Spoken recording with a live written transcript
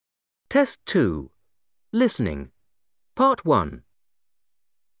Test 2. Listening. Part 1.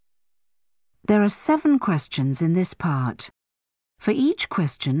 There are 7 questions in this part. For each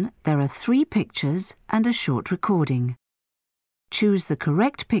question, there are 3 pictures and a short recording. Choose the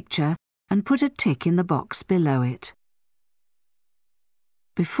correct picture and put a tick in the box below it.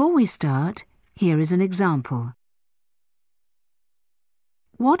 Before we start, here is an example.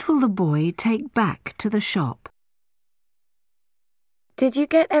 What will the boy take back to the shop? Did you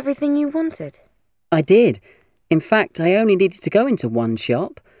get everything you wanted? I did. In fact, I only needed to go into one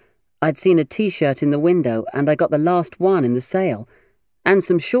shop. I'd seen a T-shirt in the window and I got the last one in the sale. And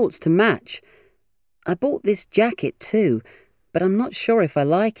some shorts to match. I bought this jacket too, but I'm not sure if I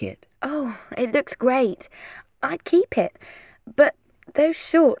like it. Oh, it looks great. I'd keep it. But those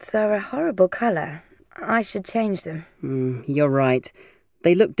shorts are a horrible colour. I should change them. You're right.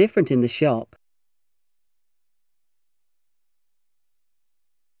 They look different in the shop.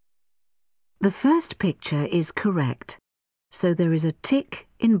 The first picture is correct, so there is a tick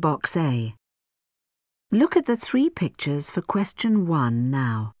in box A. Look at the 3 pictures for question 1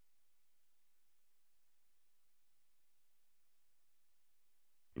 now.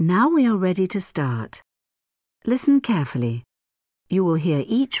 Now we are ready to start. Listen carefully. You will hear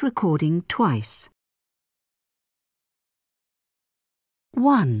each recording twice.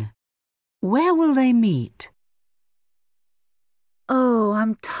 1. Where will they meet? Oh,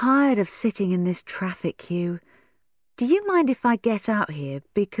 I'm tired of sitting in this traffic queue. Do you mind if I get out here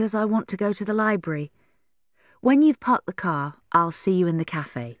because I want to go to the library? When you've parked the car, I'll see you in the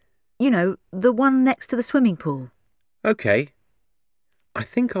cafe. You know, the one next to the swimming pool. OK. I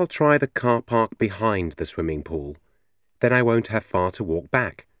think I'll try the car park behind the swimming pool. Then I won't have far to walk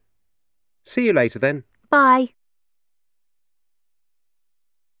back. See you later then. Bye.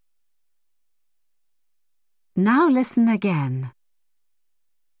 Now listen again.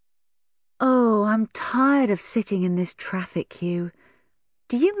 Oh, I'm tired of sitting in this traffic queue.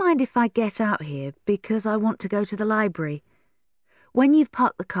 Do you mind if I get out here because I want to go to the library? When you've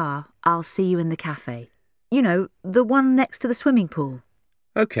parked the car, I'll see you in the cafe. You know, the one next to the swimming pool.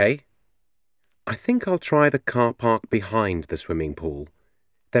 OK. I think I'll try the car park behind the swimming pool.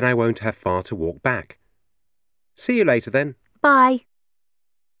 Then I won't have far to walk back. See you later then. Bye.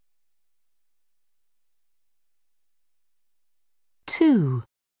 2.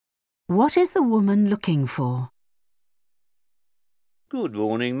 What is the woman looking for? Good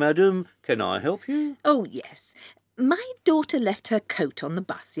morning, madam. Can I help you? Oh, yes. My daughter left her coat on the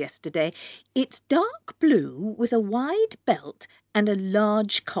bus yesterday. It's dark blue with a wide belt and a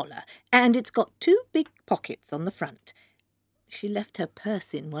large collar, and it's got 2 big pockets on the front. She left her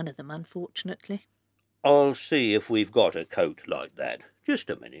purse in one of them, unfortunately. I'll see if we've got a coat like that. Just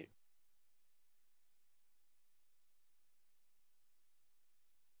a minute.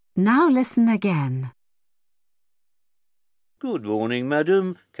 Now listen again. Good morning,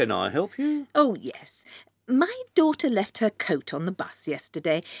 madam. Can I help you? Oh, yes. My daughter left her coat on the bus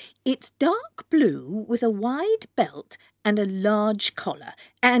yesterday. It's dark blue with a wide belt and a large collar,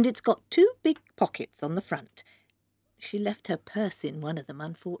 and it's got 2 big pockets on the front. She left her purse in one of them,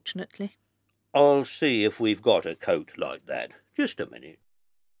 unfortunately. I'll see if we've got a coat like that. Just a minute.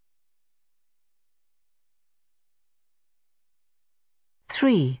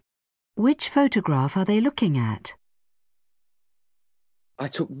 Three. Which photograph are they looking at? I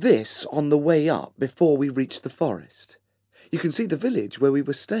took this on the way up before we reached the forest. You can see the village where we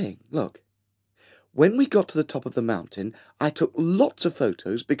were staying. Look. When we got to the top of the mountain, I took lots of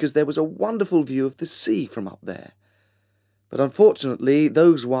photos because there was a wonderful view of the sea from up there. But unfortunately,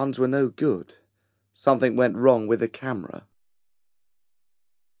 those ones were no good. Something went wrong with the camera.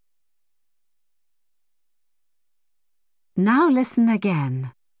 Now listen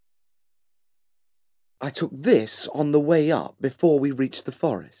again. I took this on the way up before we reached the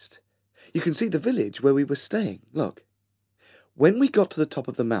forest. You can see the village where we were staying. Look. When we got to the top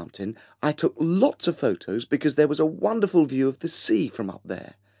of the mountain, I took lots of photos because there was a wonderful view of the sea from up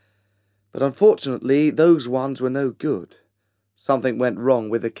there. But unfortunately, those ones were no good. Something went wrong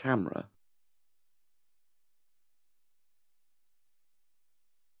with the camera.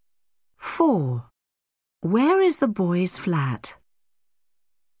 Four. Where is the boy's flat?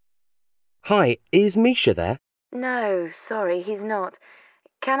 Hi, is Misha there? No, sorry, he's not.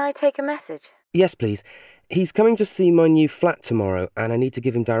 Can I take a message? Yes, please. He's coming to see my new flat tomorrow and I need to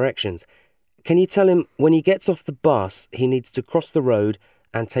give him directions. Can you tell him when he gets off the bus, he needs to cross the road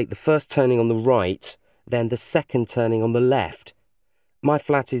and take the first turning on the right, then the second turning on the left. My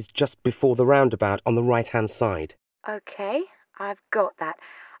flat is just before the roundabout on the right-hand side. OK, I've got that.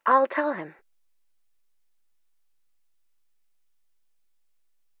 I'll tell him.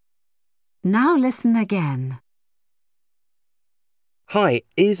 Now listen again. Hi,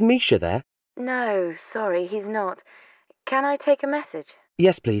 is Misha there? No, sorry, he's not. Can I take a message?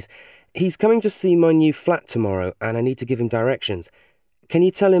 Yes, please. He's coming to see my new flat tomorrow and I need to give him directions. Can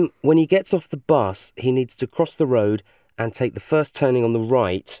you tell him when he gets off the bus, he needs to cross the road and take the first turning on the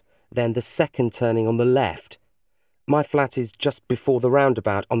right, then the second turning on the left? My flat is just before the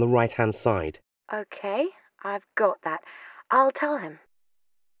roundabout on the right-hand side. Okay, I've got that. I'll tell him.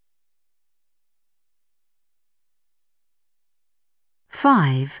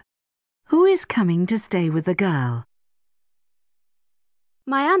 Five. Who is coming to stay with the girl?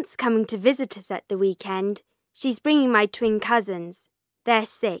 My aunt's coming to visit us at the weekend. She's bringing my twin cousins. They're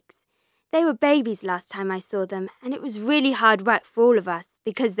 6. They were babies last time I saw them, and it was really hard work for all of us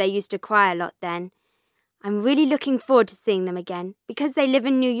because they used to cry a lot then. I'm really looking forward to seeing them again because they live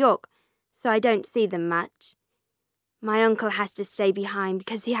in New York, so I don't see them much. My uncle has to stay behind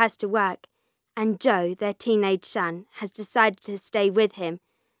because he has to work, and Joe, their teenage son, has decided to stay with him,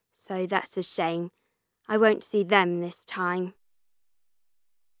 so that's a shame. I won't see them this time.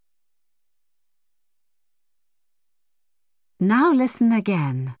 Now listen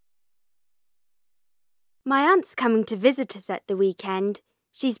again. My aunt's coming to visit us at the weekend.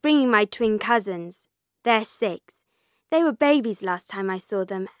 She's bringing my twin cousins. They're 6. They were babies last time I saw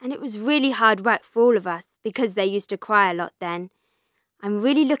them, and it was really hard work for all of us because they used to cry a lot then. I'm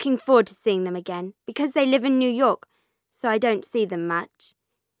really looking forward to seeing them again because they live in New York, so I don't see them much.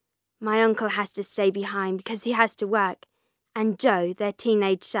 My uncle has to stay behind because he has to work, and Joe, their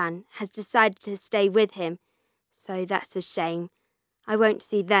teenage son, has decided to stay with him, so that's a shame. I won't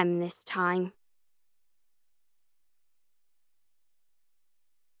see them this time.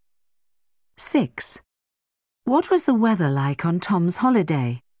 6. What was the weather like on Tom's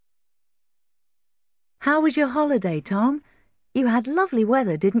holiday? How was your holiday, Tom? You had lovely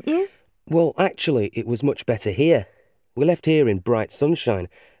weather, didn't you? Well, actually, it was much better here. We left here in bright sunshine,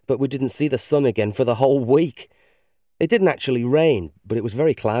 but we didn't see the sun again for the whole week. It didn't actually rain, but it was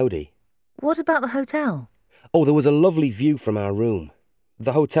very cloudy. What about the hotel? Oh, there was a lovely view from our room.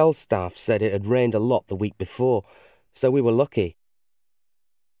 The hotel staff said it had rained a lot the week before, so we were lucky.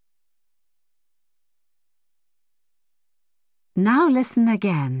 Now listen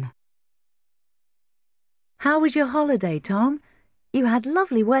again. How was your holiday, Tom? You had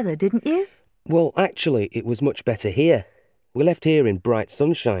lovely weather, didn't you? Well, actually, it was much better here. We left here in bright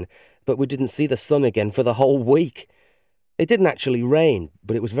sunshine, but we didn't see the sun again for the whole week. It didn't actually rain,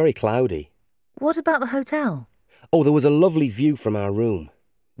 but it was very cloudy. What about the hotel? Oh, there was a lovely view from our room.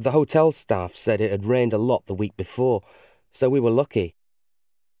 The hotel staff said it had rained a lot the week before, so we were lucky.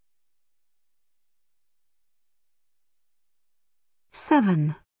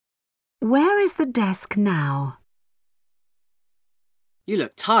 7. Where is the desk now? You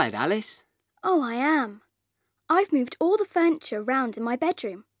look tired, Alice. Oh, I am. I've moved all the furniture around in my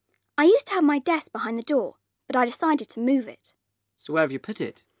bedroom. I used to have my desk behind the door, but I decided to move it. So where have you put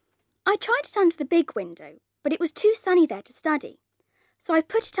it? I tried it under the big window, but it was too sunny there to study. So I've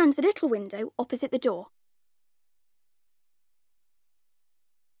put it under the little window opposite the door.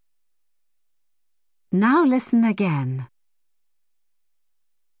 Now listen again.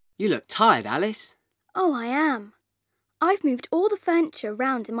 You look tired, Alice. Oh, I am. I've moved all the furniture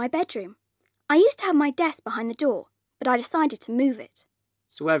around in my bedroom. I used to have my desk behind the door, but I decided to move it.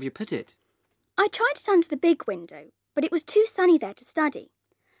 So where have you put it? I tried it under the big window, but it was too sunny there to study.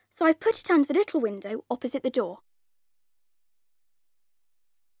 So I've put it under the little window opposite the door.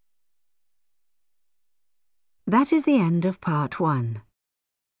 That is the end of part 1.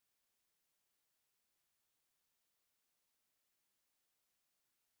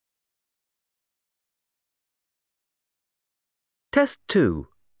 Test 2.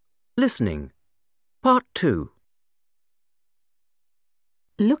 Listening. Part 2.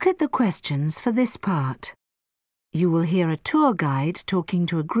 Look at the questions for this part. You will hear a tour guide talking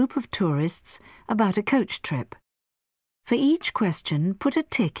to a group of tourists about a coach trip. For each question, put a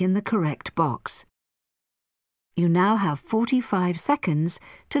tick in the correct box. You now have 45 seconds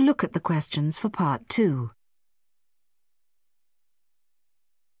to look at the questions for part 2.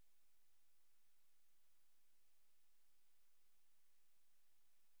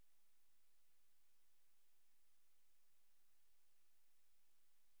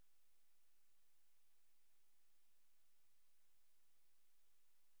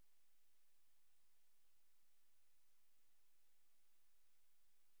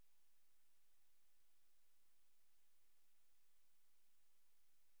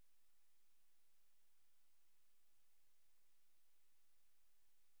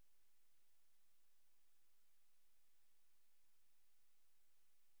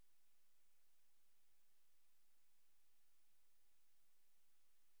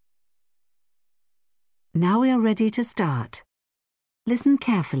 Now we are ready to start. Listen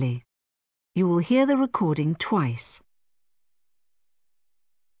carefully. You will hear the recording twice.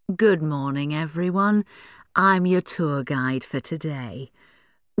 Good morning, everyone. I'm your tour guide for today.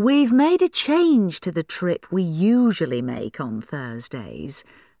 We've made a change to the trip we usually make on Thursdays.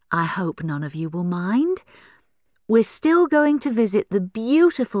 I hope none of you will mind. We're still going to visit the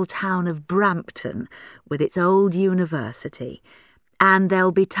beautiful town of Brampton with its old university, and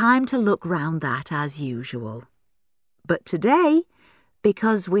there'll be time to look round that as usual. But today,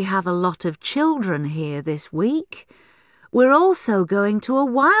 because we have a lot of children here this week, we're also going to a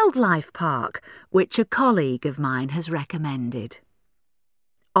wildlife park, which a colleague of mine has recommended.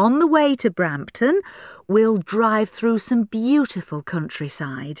 On the way to Brampton, we'll drive through some beautiful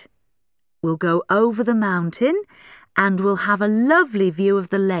countryside. We'll go over the mountain and we'll have a lovely view of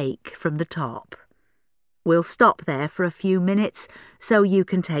the lake from the top. We'll stop there for a few minutes so you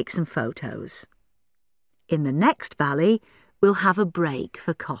can take some photos. In the next valley, we'll have a break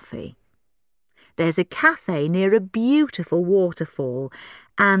for coffee. There's a cafe near a beautiful waterfall,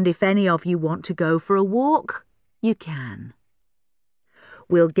 and if any of you want to go for a walk, you can.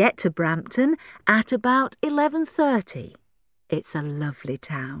 We'll get to Brampton at about 11:30. It's a lovely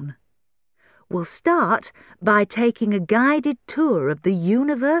town. We'll start by taking a guided tour of the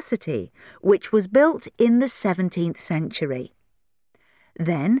university, which was built in the 17th century.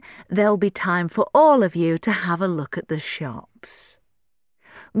 Then there'll be time for all of you to have a look at the shops.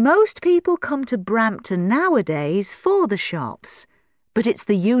 Most people come to Brampton nowadays for the shops, but it's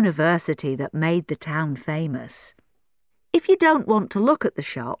the university that made the town famous. If you don't want to look at the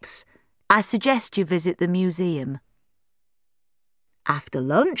shops, I suggest you visit the museum. After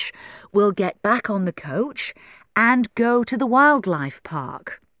lunch, we'll get back on the coach and go to the wildlife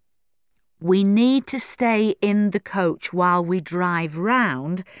park. We need to stay in the coach while we drive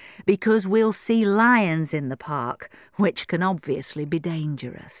round because we'll see lions in the park, which can obviously be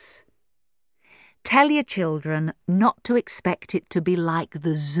dangerous. Tell your children not to expect it to be like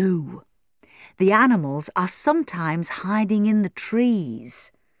the zoo. The animals are sometimes hiding in the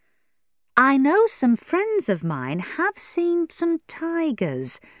trees. I know some friends of mine have seen some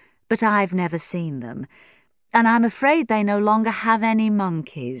tigers, but I've never seen them. And I'm afraid they no longer have any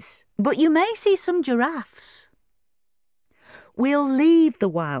monkeys, but you may see some giraffes. We'll leave the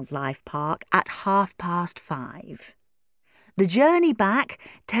wildlife park at 5:30. The journey back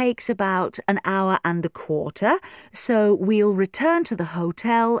takes about an hour and a quarter, so we'll return to the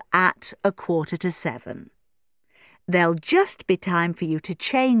hotel at 6:45. There'll just be time for you to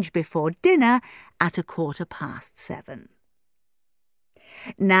change before dinner at 7:15.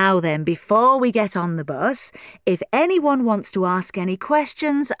 Now then, before we get on the bus, if anyone wants to ask any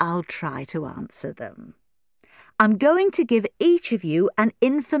questions, I'll try to answer them. I'm going to give each of you an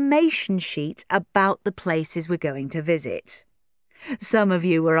information sheet about the places we're going to visit. Some of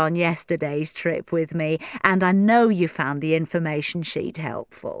you were on yesterday's trip with me, and I know you found the information sheet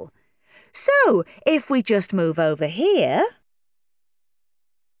helpful. So, if we just move over here...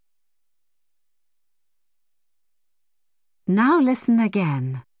 Now listen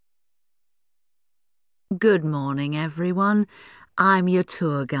again. Good morning, everyone. I'm your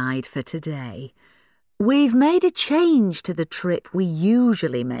tour guide for today. We've made a change to the trip we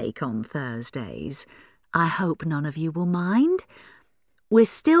usually make on Thursdays. I hope none of you will mind. We're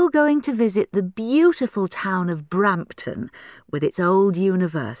still going to visit the beautiful town of Brampton with its old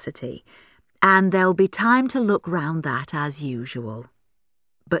university, and there'll be time to look round that as usual.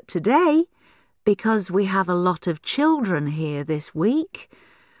 But today, because we have a lot of children here this week,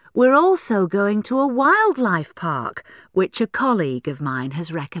 we're also going to a wildlife park, which a colleague of mine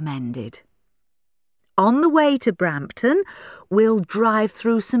has recommended. On the way to Brampton, we'll drive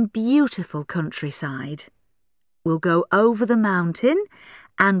through some beautiful countryside. We'll go over the mountain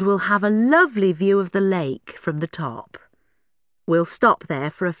and we'll have a lovely view of the lake from the top. We'll stop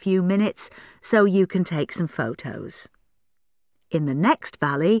there for a few minutes so you can take some photos. In the next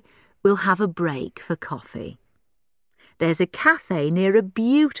valley, we'll have a break for coffee. There's a cafe near a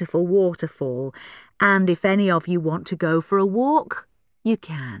beautiful waterfall, and if any of you want to go for a walk, you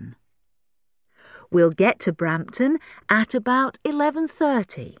can. We'll get to Brampton at about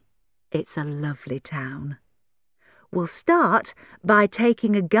 11:30. It's a lovely town. We'll start by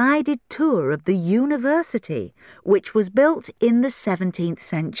taking a guided tour of the university, which was built in the 17th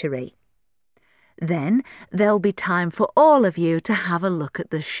century. Then there'll be time for all of you to have a look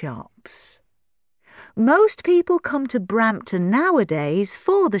at the shops. Most people come to Brampton nowadays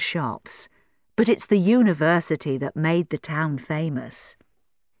for the shops, but it's the university that made the town famous.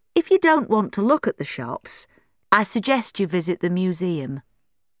 If you don't want to look at the shops, I suggest you visit the museum.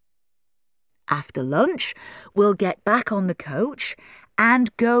 After lunch, we'll get back on the coach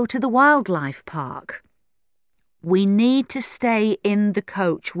and go to the wildlife park. We need to stay in the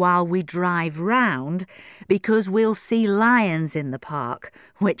coach while we drive round because we'll see lions in the park,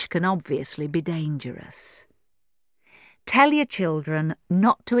 which can obviously be dangerous. Tell your children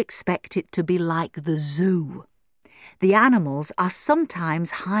not to expect it to be like the zoo. The animals are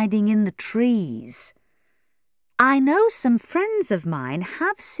sometimes hiding in the trees. I know some friends of mine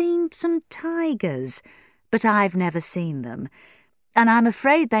have seen some tigers, but I've never seen them. And I'm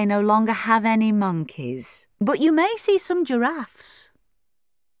afraid they no longer have any monkeys. But you may see some giraffes.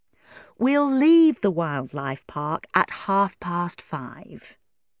 We'll leave the wildlife park at 5:30.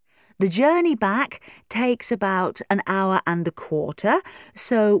 The journey back takes about an hour and a quarter,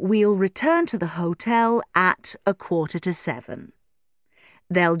 so we'll return to the hotel at 6:45.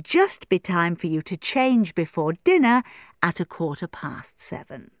 There'll just be time for you to change before dinner at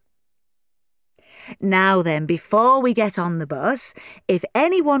 7:15. Now then, before we get on the bus, if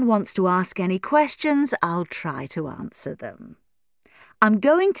anyone wants to ask any questions, I'll try to answer them. I'm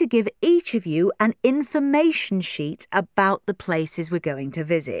going to give each of you an information sheet about the places we're going to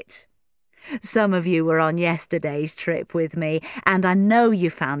visit. Some of you were on yesterday's trip with me, and I know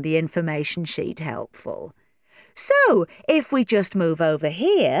you found the information sheet helpful. So, if we just move over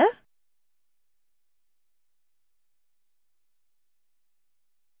here...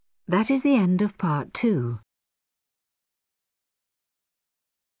 That is the end of part 2.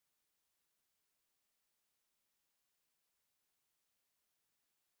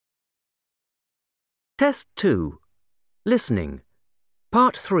 Test 2. Listening.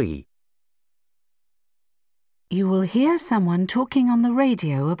 Part 3. You will hear someone talking on the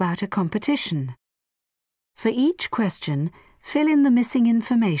radio about a competition. For each question, fill in the missing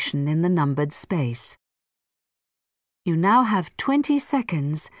information in the numbered space. You now have 20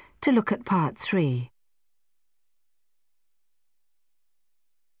 seconds to look at part 3.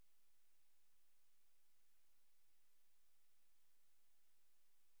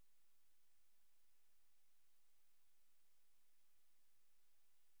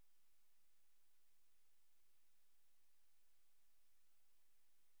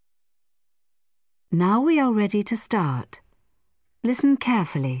 Now we are ready to start. Listen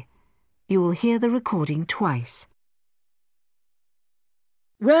carefully. You will hear the recording twice.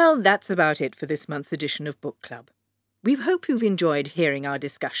 Well, that's about it for this month's edition of Book Club. We hope you've enjoyed hearing our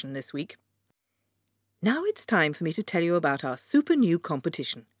discussion this week. Now it's time for me to tell you about our super new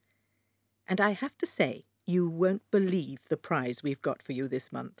competition. And I have to say, you won't believe the prize we've got for you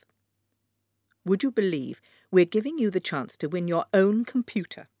this month. Would you believe we're giving you the chance to win your own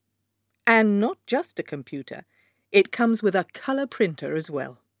computer? And not just a computer, it comes with a colour printer as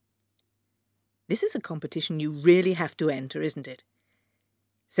well. This is a competition you really have to enter, isn't it?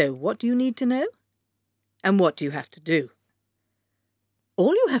 So what do you need to know? And what do you have to do?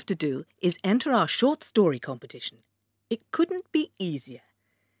 All you have to do is enter our short story competition. It couldn't be easier.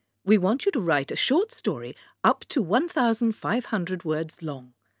 We want you to write a short story up to 1,500 words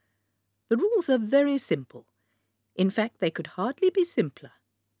long. The rules are very simple. In fact, they could hardly be simpler.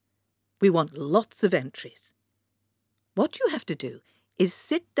 We want lots of entries. What you have to do is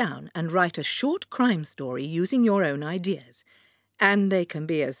sit down and write a short crime story using your own ideas. And they can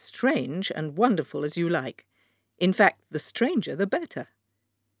be as strange and wonderful as you like. In fact, the stranger the better.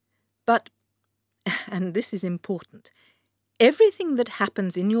 But, and this is important, everything that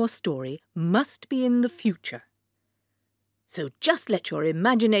happens in your story must be in the future. So just let your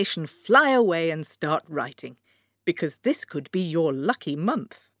imagination fly away and start writing, because this could be your lucky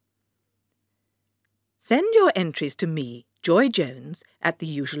month. Send your entries to me, Joy Jones, at the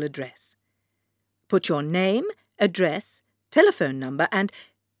usual address. Put your name, address, telephone number and,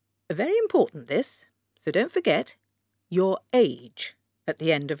 very important this, so don't forget, your age at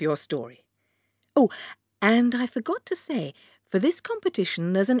the end of your story. Oh, and I forgot to say, for this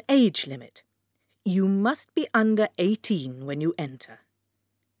competition there's an age limit. You must be under 18 when you enter.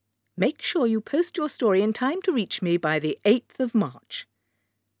 Make sure you post your story in time to reach me by the 8th of March.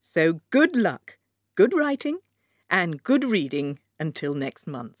 So good luck, good writing and good reading until next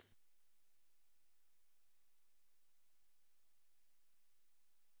month.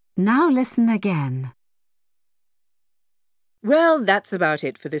 Now listen again. Well, that's about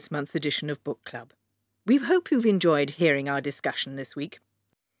it for this month's edition of Book Club. We hope you've enjoyed hearing our discussion this week.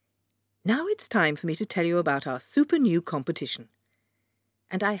 Now it's time for me to tell you about our super new competition.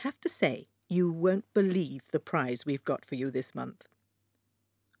 And I have to say, you won't believe the prize we've got for you this month.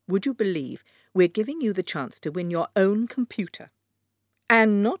 Would you believe we're giving you the chance to win your own computer?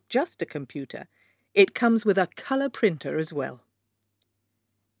 And not just a computer, it comes with a colour printer as well.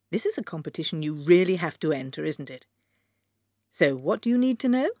 This is a competition you really have to enter, isn't it? So what do you need to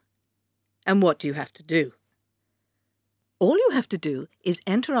know? And what do you have to do? All you have to do is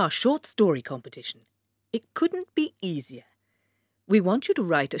enter our short story competition. It couldn't be easier. We want you to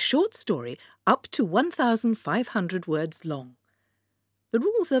write a short story up to 1,500 words long. The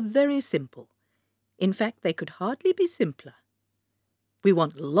rules are very simple. In fact, they could hardly be simpler. We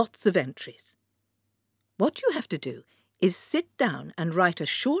want lots of entries. What you have to do is sit down and write a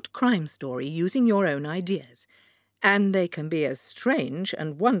short crime story using your own ideas. And they can be as strange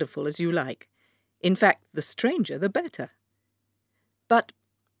and wonderful as you like. In fact, the stranger the better. But,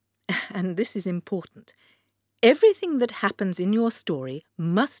 and this is important, everything that happens in your story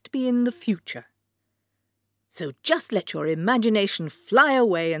must be in the future. So just let your imagination fly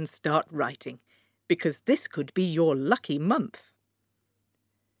away and start writing, because this could be your lucky month.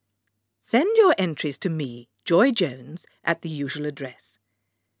 Send your entries to me, Joy Jones, at the usual address.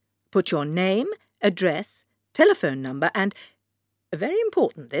 Put your name, address, telephone number and, very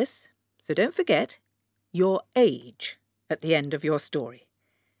important this, so don't forget, your age at the end of your story.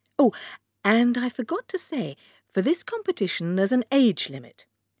 Oh, and I forgot to say, for this competition there's an age limit.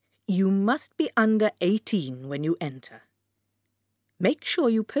 You must be under 18 when you enter. Make sure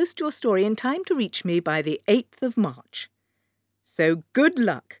you post your story in time to reach me by the 8th of March. So good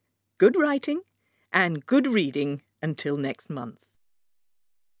luck, good writing, and good reading until next month.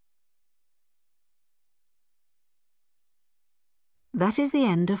 That is the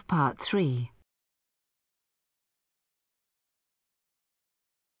end of part 3.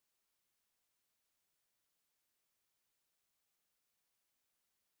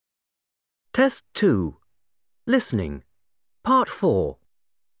 Test 2. Listening. Part 4.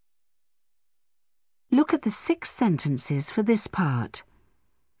 Look at the 6 sentences for this part.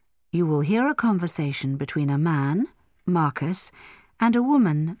 You will hear a conversation between a man, Marcus, and a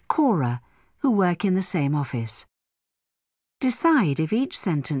woman, Cora, who work in the same office. Decide if each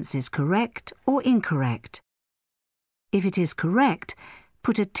sentence is correct or incorrect. If it is correct,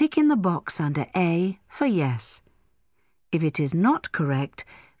 put a tick in the box under A for yes. If it is not correct,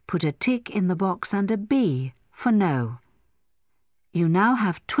 put a tick in the box under B for no. You now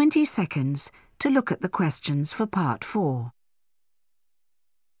have 20 seconds to look at the questions for part 4.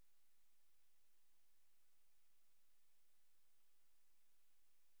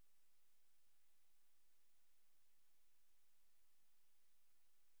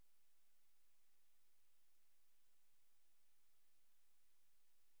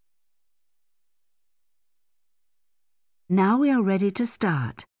 Now we are ready to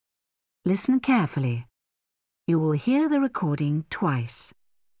start. Listen carefully. You will hear the recording twice.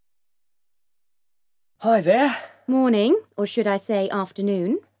 Hi there. Morning, or should I say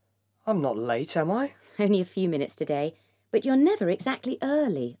afternoon? I'm not late, am I? Only a few minutes today, but you're never exactly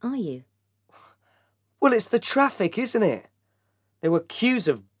early, are you? Well, it's the traffic, isn't it? There were queues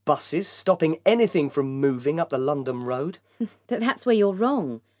of buses stopping anything from moving up the London Road. But that's where you're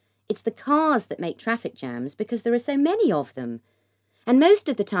wrong. It's the cars that make traffic jams because there are so many of them. And most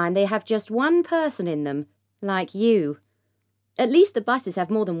of the time they have just one person in them, like you. At least the buses have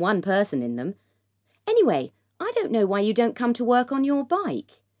more than one person in them. Anyway, I don't know why you don't come to work on your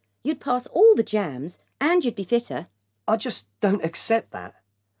bike. You'd pass all the jams and you'd be fitter. I just don't accept that.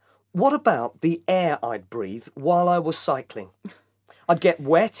 What about the air I'd breathe while I was cycling? I'd get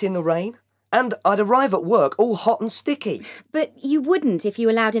wet in the rain. And I'd arrive at work all hot and sticky. But you wouldn't if you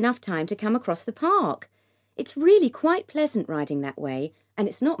allowed enough time to come across the park. It's really quite pleasant riding that way, and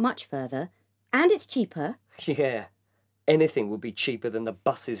it's not much further. And it's cheaper. Yeah, anything would be cheaper than the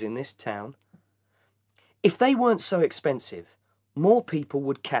buses in this town. If they weren't so expensive, more people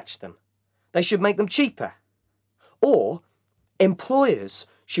would catch them. They should make them cheaper. Or employers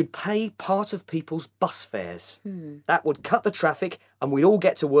should pay part of people's bus fares. That would cut the traffic and we'd all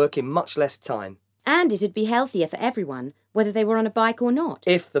get to work in much less time. And it'd be healthier for everyone, whether they were on a bike or not.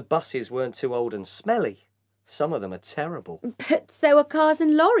 If the buses weren't too old and smelly. Some of them are terrible. But so are cars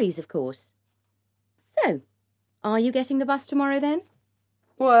and lorries, of course. So, are you getting the bus tomorrow then?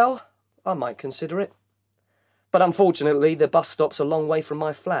 Well, I might consider it. But unfortunately, the bus stop's a long way from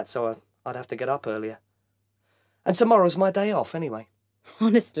my flat, so I'd have to get up earlier. And tomorrow's my day off anyway.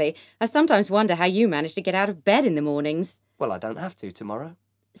 Honestly, I sometimes wonder how you manage to get out of bed in the mornings. Well, I don't have to tomorrow.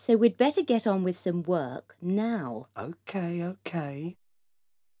 So we'd better get on with some work now. OK.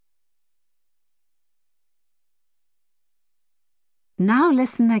 Now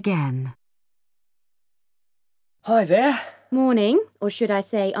listen again. Hi there. Morning, or should I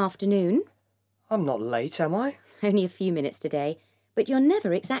say afternoon? I'm not late, am I? Only a few minutes today, but you're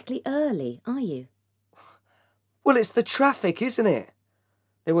never exactly early, are you? Well, it's the traffic, isn't it?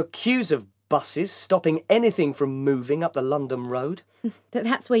 There were queues of buses stopping anything from moving up the London Road. But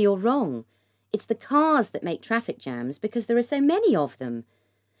that's where you're wrong. It's the cars that make traffic jams because there are so many of them.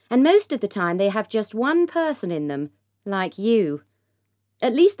 And most of the time they have just one person in them, like you.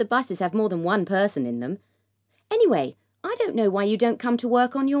 At least the buses have more than one person in them. Anyway, I don't know why you don't come to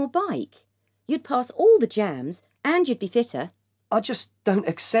work on your bike. You'd pass all the jams and you'd be fitter. I just don't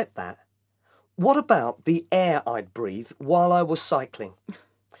accept that. What about the air I'd breathe while I was cycling?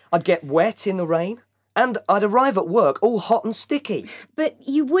 I'd get wet in the rain and I'd arrive at work all hot and sticky. But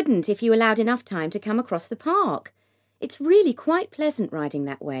you wouldn't if you allowed enough time to come across the park. It's really quite pleasant riding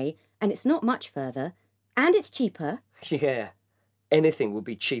that way, and it's not much further, and it's cheaper. Yeah, anything would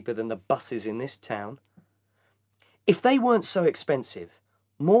be cheaper than the buses in this town. If they weren't so expensive,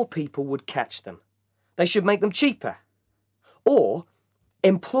 more people would catch them. They should make them cheaper. Or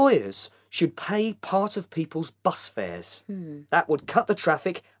employers should pay part of people's bus fares. That would cut the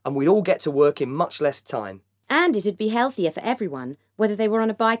traffic and we'd all get to work in much less time. And it'd be healthier for everyone, whether they were on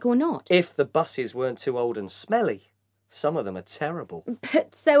a bike or not. If the buses weren't too old and smelly. Some of them are terrible.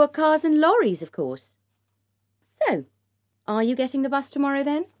 But so are cars and lorries, of course. So, are you getting the bus tomorrow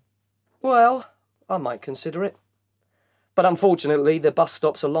then? Well, I might consider it. But unfortunately, the bus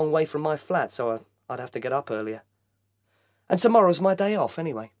stop's a long way from my flat, so I'd have to get up earlier. And tomorrow's my day off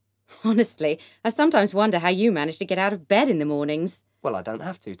anyway. Honestly, I sometimes wonder how you manage to get out of bed in the mornings. Well, I don't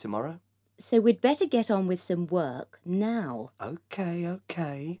have to tomorrow. So we'd better get on with some work now.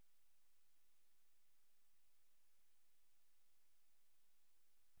 OK.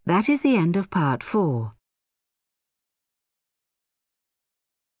 That is the end of part 4.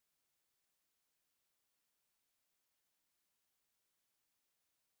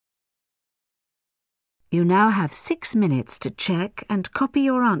 You now have 6 minutes to check and copy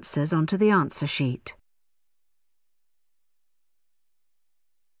your answers onto the answer sheet.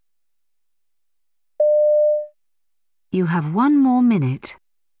 You have 1 more minute.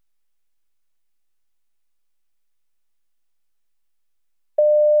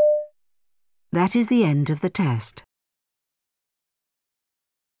 That is the end of the test.